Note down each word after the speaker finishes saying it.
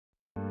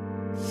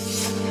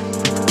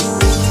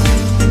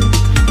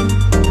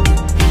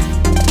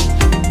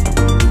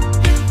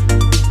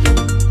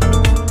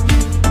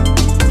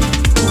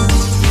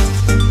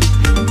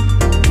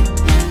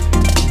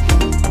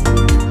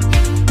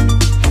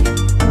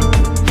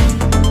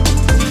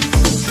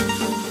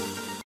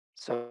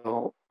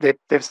So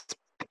they've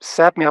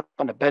sat me up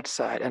on the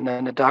bedside, and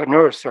then the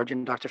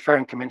neurosurgeon, Dr.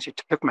 Farron, came in. She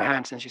took my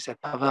hands and she said,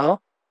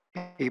 "Pavel,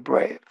 be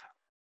brave."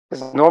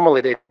 Because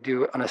normally they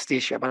do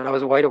anesthesia, but I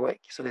was wide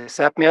awake. So they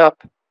sat me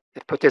up,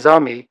 they put this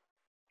on me,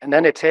 and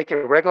then they take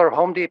a regular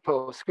Home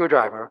Depot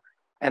screwdriver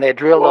and they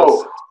drill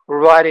those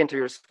right into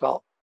your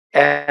skull.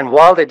 And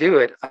while they do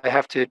it, I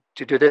have to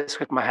do this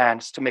with my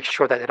hands to make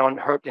sure that they don't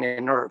hurt any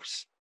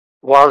nerves.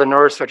 While the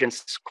neurosurgeon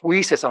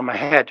squeezes on my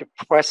head to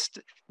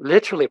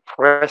literally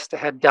press the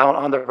head down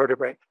on the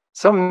vertebrae.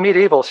 Some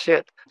medieval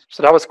shit.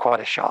 So that was quite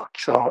a shock.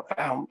 So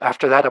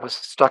after that, I was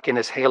stuck in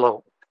this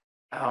halo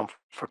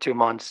for 2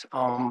 months.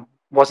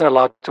 Wasn't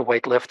allowed to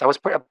weight lift. I was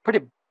a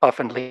pretty buff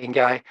and lean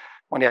guy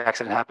when the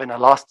accident happened. I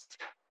lost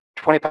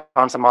 20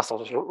 pounds of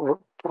muscle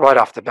right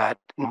off the bat.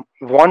 And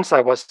once I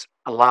was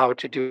allowed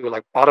to do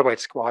like bodyweight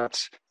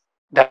squats,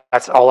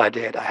 that's all I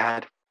did. I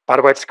had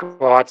bodyweight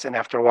squats, and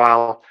after a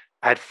while,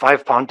 I had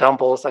 5-pound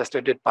dumbbells. I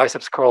still did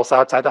biceps curls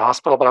outside the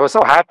hospital, but I was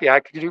so happy I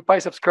could do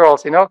biceps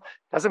curls.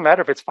 Doesn't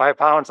matter if it's 5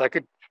 pounds. I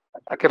could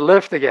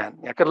lift again.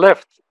 I could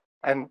lift,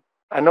 and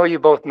I know you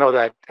both know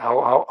that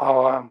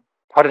how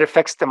it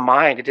affects the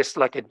mind. It's just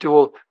like a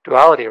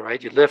duality,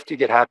 right? You lift, you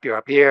get happier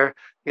up here.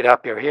 Get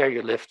happier here,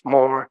 you lift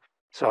more.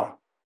 So,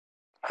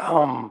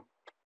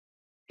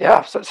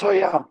 yeah. So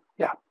yeah.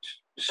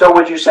 So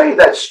would you say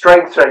that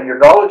strength training, your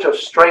knowledge of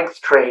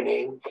strength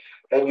training,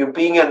 and you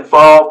being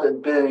involved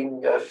in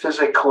being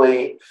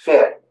physically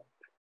fit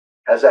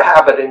as a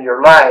habit in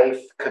your life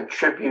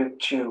contribute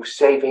to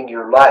saving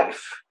your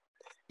life?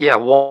 Yeah,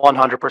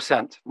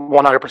 100%.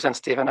 100%,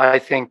 Stephen. I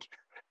think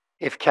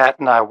if Kat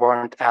and I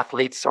weren't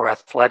athletes or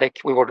athletic,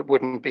 we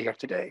wouldn't be here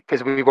today,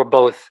 because we were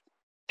both.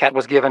 Kat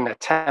was given a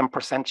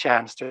 10%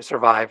 chance to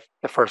survive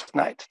the first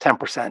night,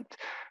 10%.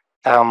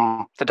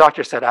 The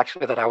doctor said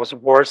actually that I was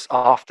worse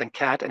off than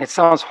Kat. And it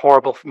sounds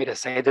horrible for me to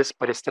say this,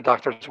 but it's the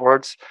doctor's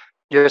words,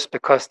 just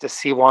because the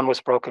C1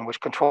 was broken,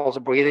 which controls the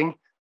breathing.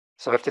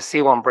 So if the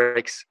C1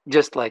 breaks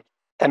just like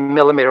a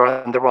millimeter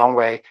in the wrong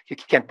way, you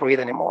can't breathe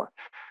anymore.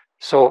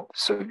 So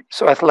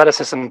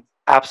athleticism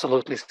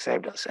absolutely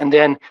saved us. And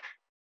then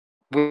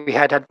we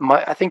had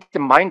I think the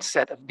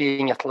mindset of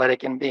being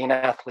athletic and being an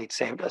athlete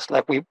saved us.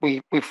 Like we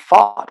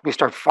fought, we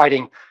started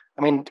fighting.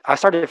 I mean, I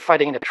started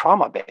fighting in the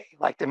trauma bay.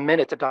 Like the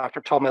minute the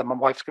doctor told me that my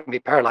wife's going to be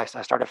paralyzed,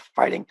 I started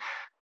fighting.